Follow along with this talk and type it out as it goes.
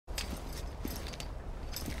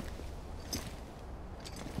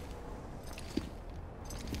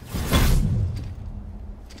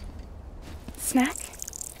snack?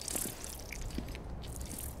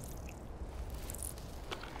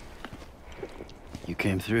 You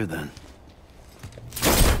came through then.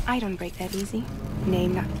 I don't break that easy.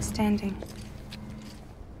 Name notwithstanding.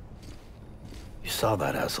 You saw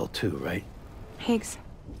that asshole too, right? Higgs.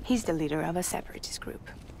 He's the leader of a separatist group.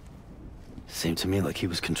 Seemed to me like he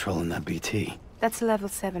was controlling that BT. That's level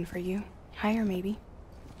 7 for you. Higher, maybe.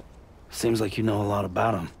 Seems like you know a lot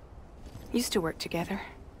about him. Used to work together.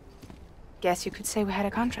 Guess you could say we had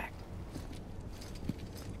a contract.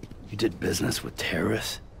 You did business with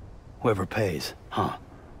terrorists? Whoever pays, huh?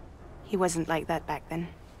 He wasn't like that back then.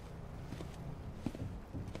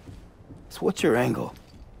 So what's your angle?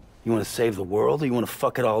 You want to save the world, or you want to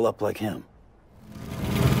fuck it all up like him?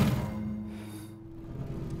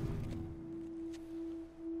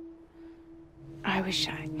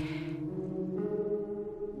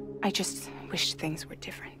 I just wished things were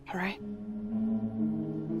different, all right?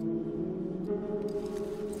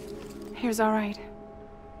 Here's all right.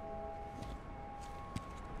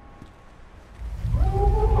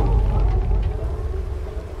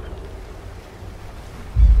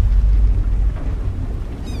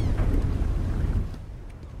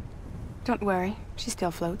 Don't worry, she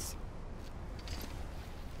still floats.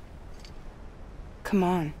 Come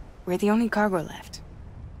on, we're the only cargo left.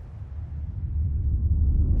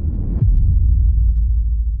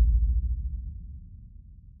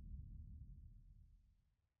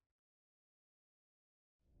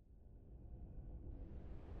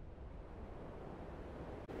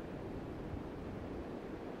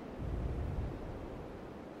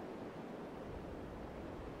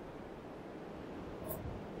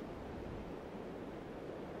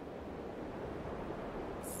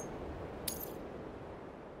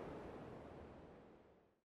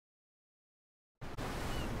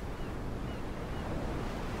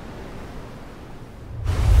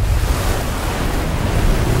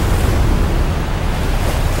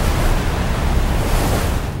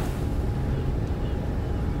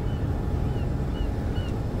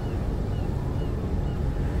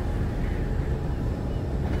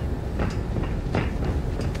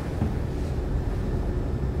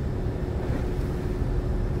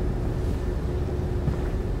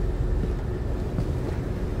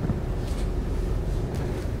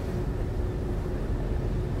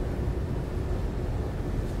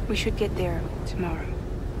 We should get there tomorrow.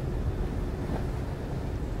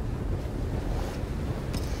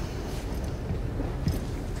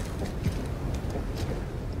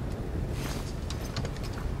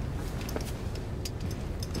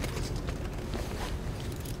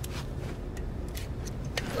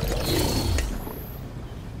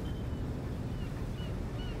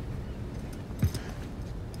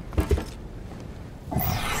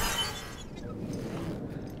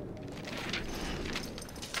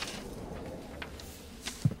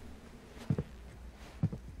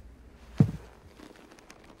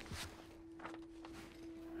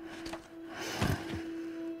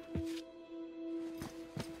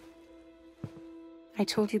 I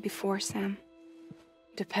told you before, Sam.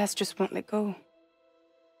 The past just won't let go.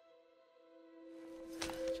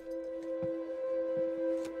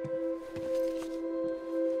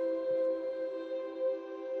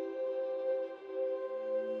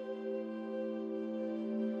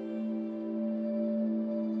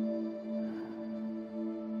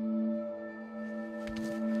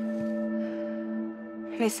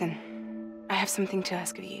 Listen, I have something to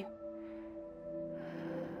ask of you.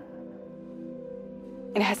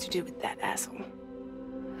 It has to do with that asshole,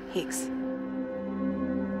 Higgs.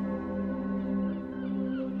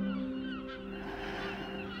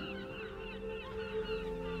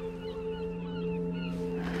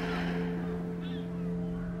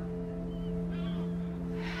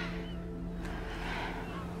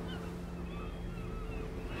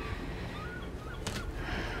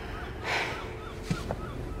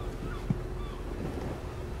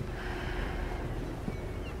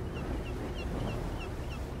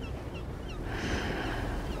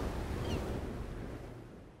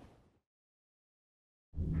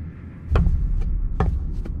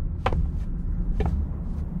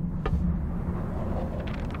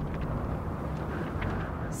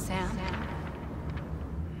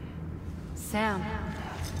 Sam.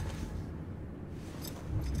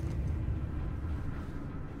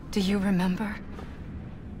 Do you remember?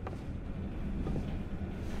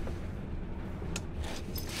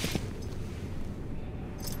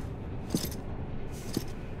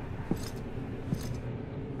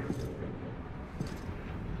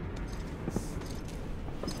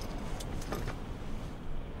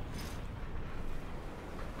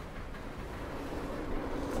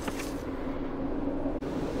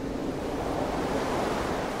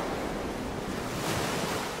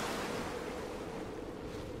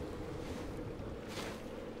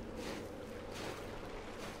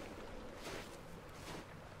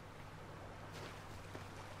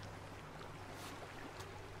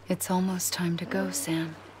 It's almost time to go,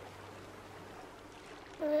 Sam.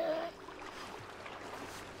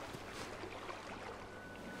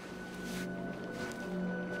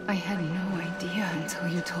 I had no idea until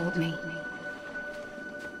you told me.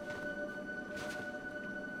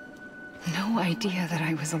 No idea that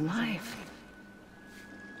I was alive.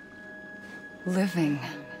 Living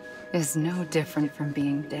is no different from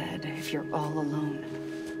being dead if you're all alone.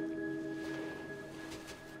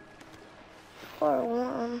 Poor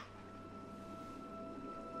Mom.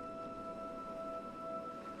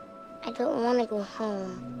 I don't want to go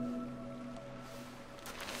home.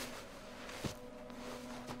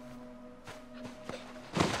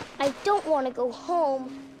 I don't want to go home.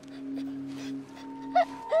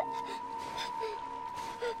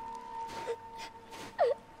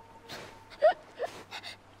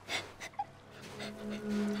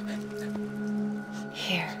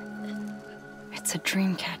 Here. It's a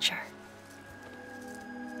dream catcher.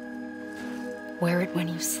 Wear it when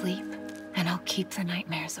you sleep, and I'll keep the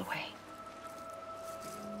nightmares away.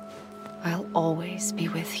 I'll always be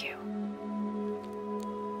with you.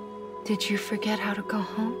 Did you forget how to go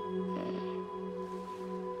home?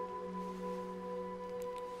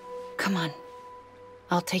 Come on.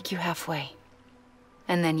 I'll take you halfway.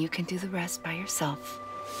 And then you can do the rest by yourself.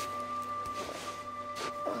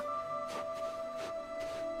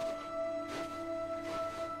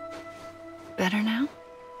 Better now?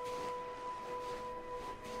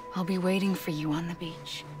 I'll be waiting for you on the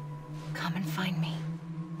beach. Come and find me.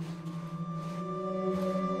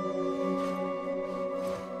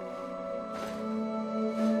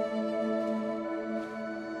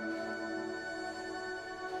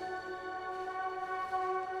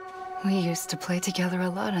 We used to play together a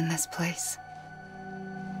lot in this place.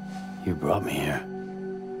 You brought me here.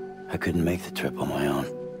 I couldn't make the trip on my own.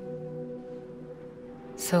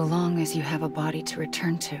 So long as you have a body to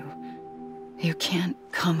return to, you can't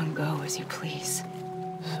come and go as you please.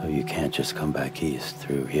 So you can't just come back east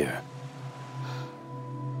through here?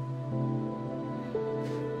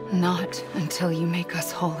 Not until you make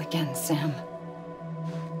us whole again, Sam.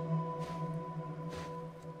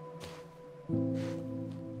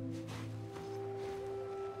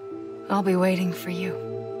 I'll be waiting for you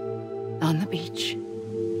on the beach.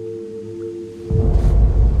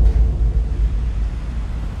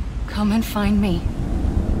 Come and find me.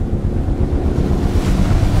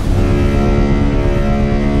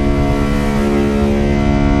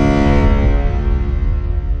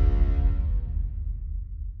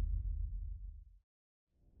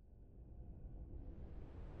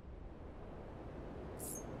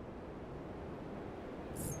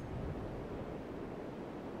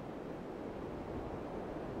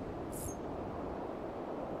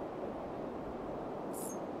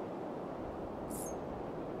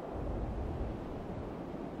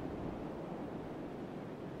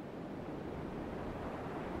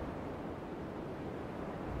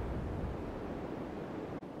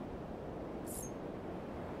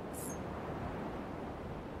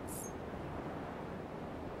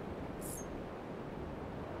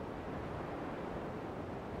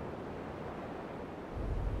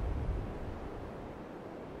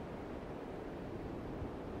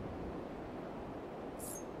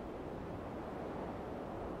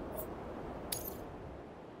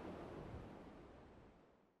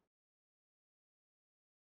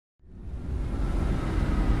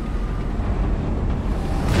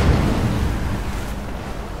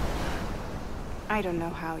 I don't know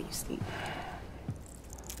how you sleep.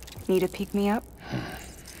 Need a pick-me-up?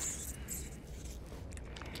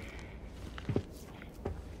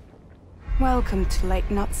 Welcome to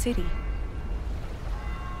Lake Knot City.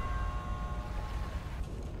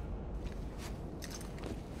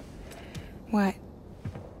 What?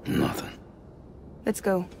 Nothing. Let's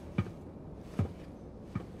go.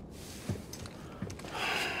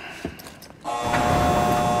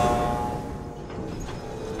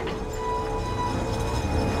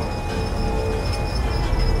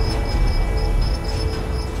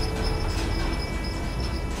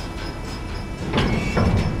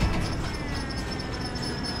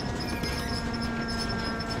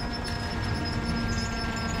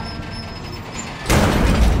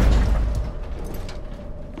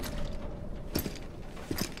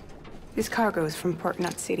 This cargo is from Port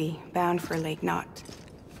Knot City, bound for Lake Knot.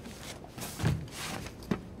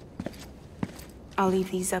 I'll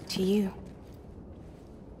leave these up to you.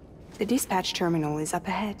 The dispatch terminal is up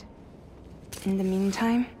ahead. In the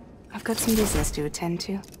meantime, I've got some business to attend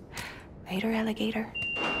to. Later, alligator.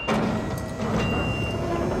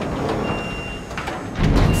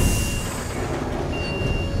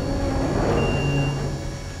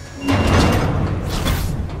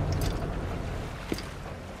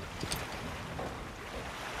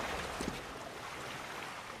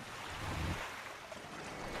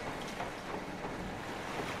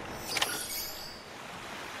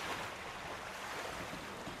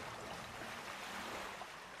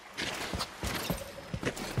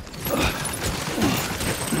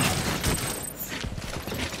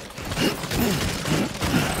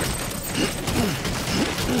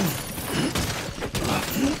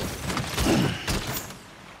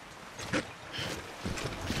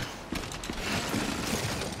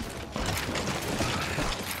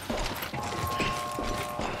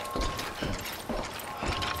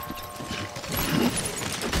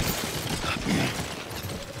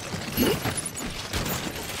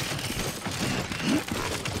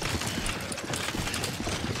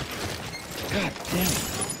 God damn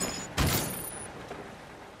it.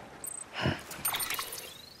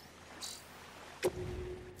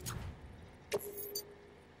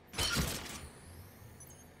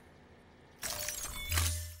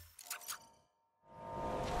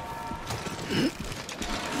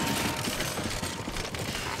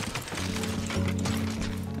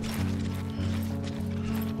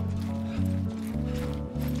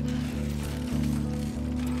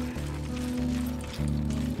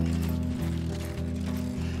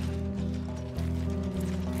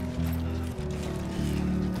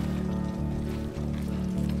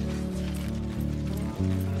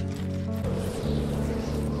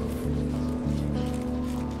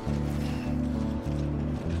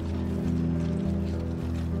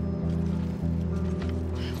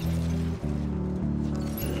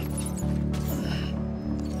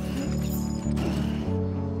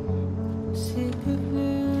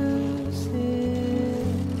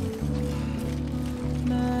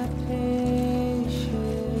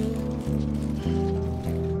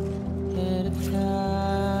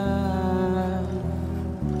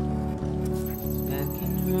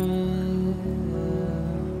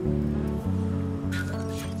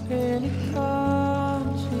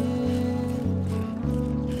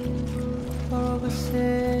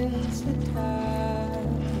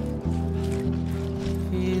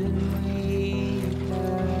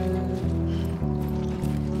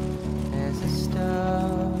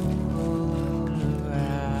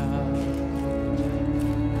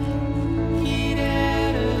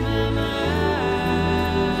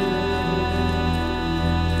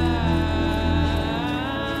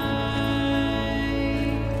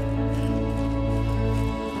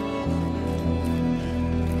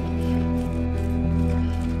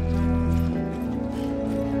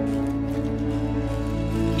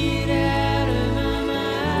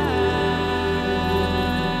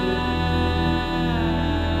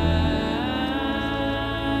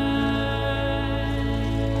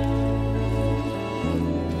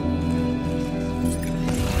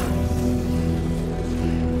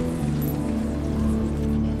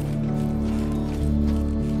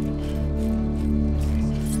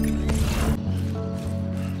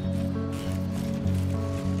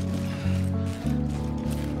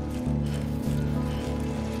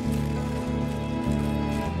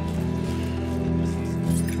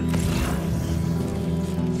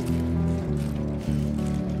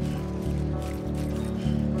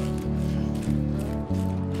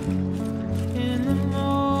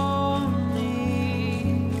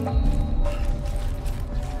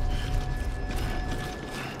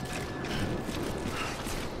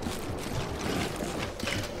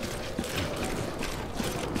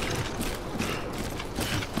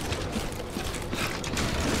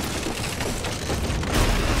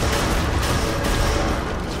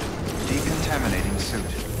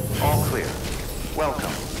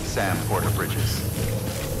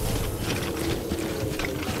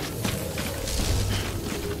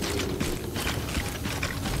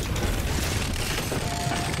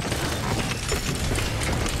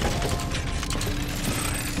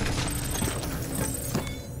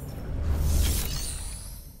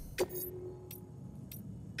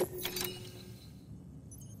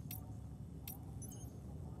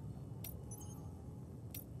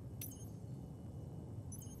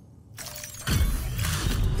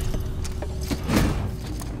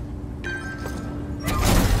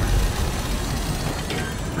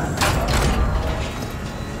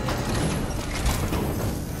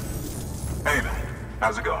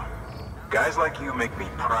 How's it going? Guys like you make me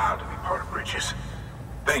proud to be part of Bridges.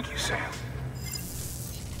 Thank you, Sam.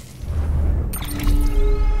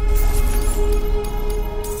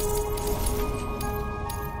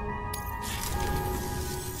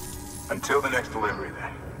 Until the next delivery,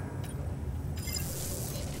 then.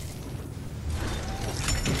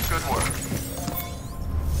 Good work.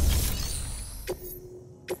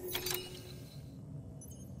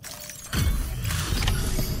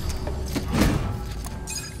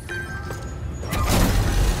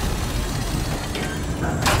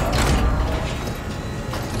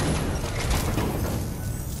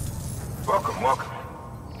 Welcome.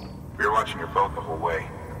 We were watching your boat the whole way.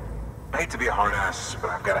 I hate to be a hard ass,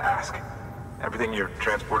 but I've got to ask. Everything you're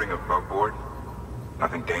transporting aboard?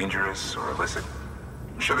 Nothing dangerous or illicit?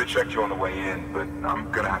 I'm sure they checked you on the way in, but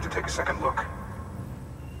I'm gonna have to take a second look.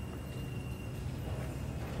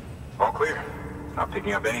 All clear. Not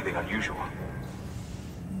picking up anything unusual.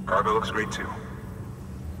 Cargo looks great too.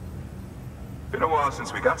 Been a while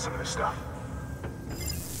since we got some of this stuff.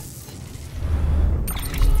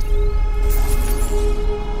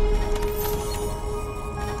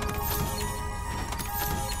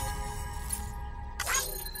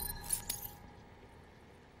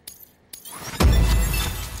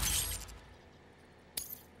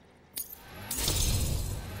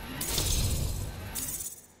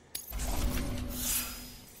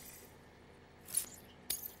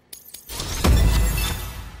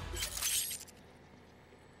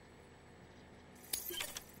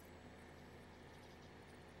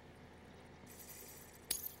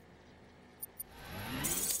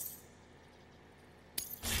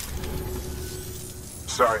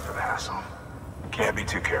 Sorry for the hassle. Can't be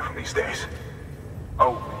too careful these days.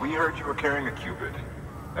 Oh, we heard you were carrying a Cupid.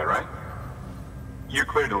 That right? You're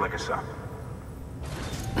clear to link us up.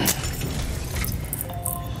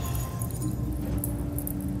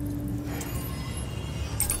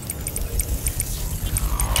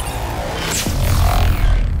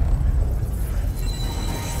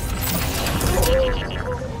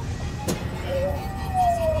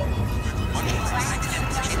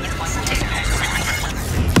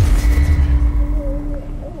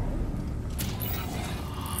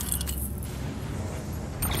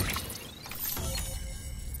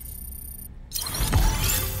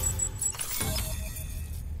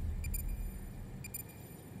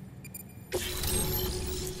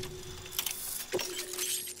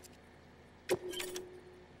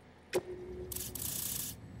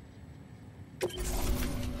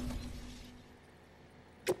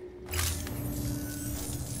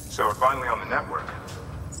 So we're finally on the network.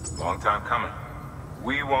 Long time coming.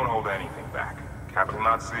 We won't hold anything back. Capital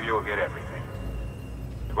Knot City will get everything.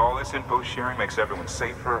 If all this info sharing makes everyone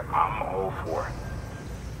safer, I'm all for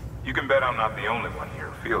it. You can bet I'm not the only one here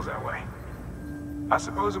who feels that way. I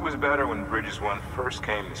suppose it was better when Bridges 1 first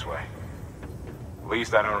came this way. At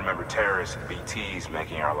least I don't remember terrorists and BTs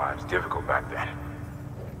making our lives difficult back then.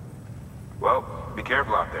 Well, be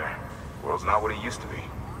careful out there. The world's not what it used to be.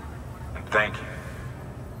 And thank you.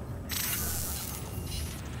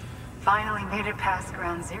 Finally made it past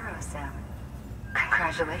ground zero, Sam.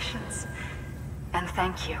 Congratulations. And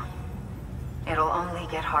thank you. It'll only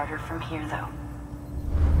get harder from here, though.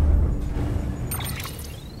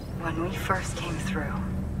 When we first came through,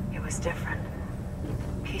 it was different.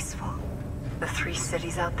 Peaceful. The 3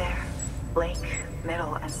 cities out there, Lake,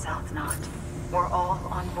 Middle, and South Knot, were all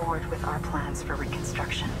on board with our plans for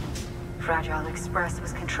reconstruction. Fragile Express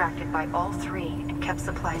was contracted by all 3 and kept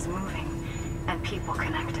supplies moving, and people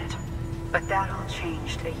connected. But that all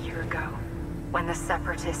changed a year ago, when the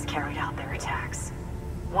Separatists carried out their attacks.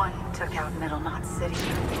 One took out Middle Knot City.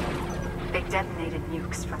 They detonated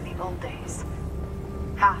nukes from the old days.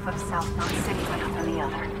 Half of South Knot City went up in the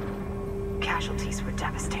other. Casualties were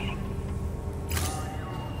devastating.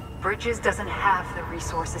 Bridges doesn't have the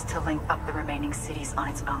resources to link up the remaining cities on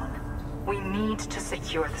its own. We need to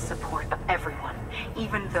secure the support of everyone,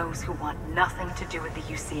 even those who want nothing to do with the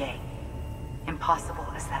UCA. Impossible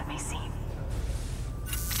as that may seem.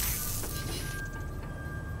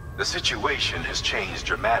 The situation has changed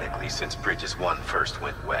dramatically since Bridges 1 first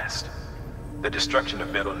went west. The destruction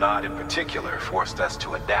of Middle Knot in particular forced us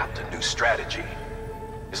to adapt a new strategy.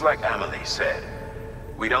 It's like Amelie said,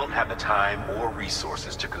 we don't have the time or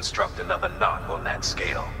resources to construct another knot on that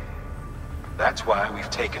scale. That's why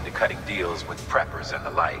we've taken to cutting deals with preppers and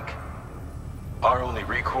the like. Our only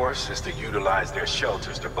recourse is to utilize their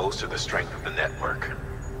shelters to bolster the strength of the network.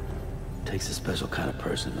 Takes a special kind of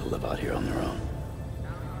person to live out here on their own.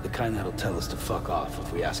 The kind that'll tell us to fuck off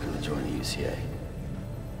if we ask them to join the UCA.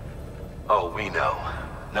 Oh, we know.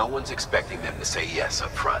 No one's expecting them to say yes up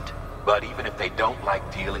front. But even if they don't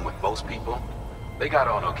like dealing with most people, they got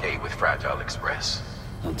on okay with Fragile Express.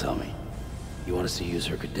 Don't tell me. You want us to use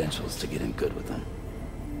her credentials to get in good with them?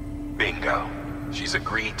 Bingo. She's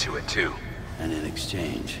agreed to it too. And in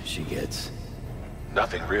exchange, she gets...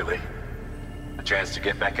 Nothing really. A chance to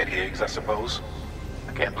get back at Higgs, I suppose.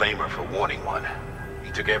 I can't blame her for wanting one.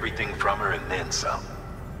 He took everything from her and then some.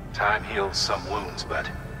 Time heals some wounds, but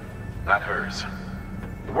not hers.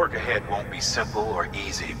 The work ahead won't be simple or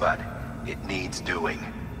easy, but it needs doing.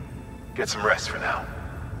 Get some rest for now.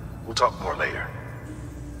 We'll talk more later.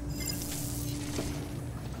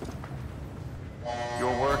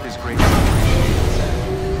 Your work is great.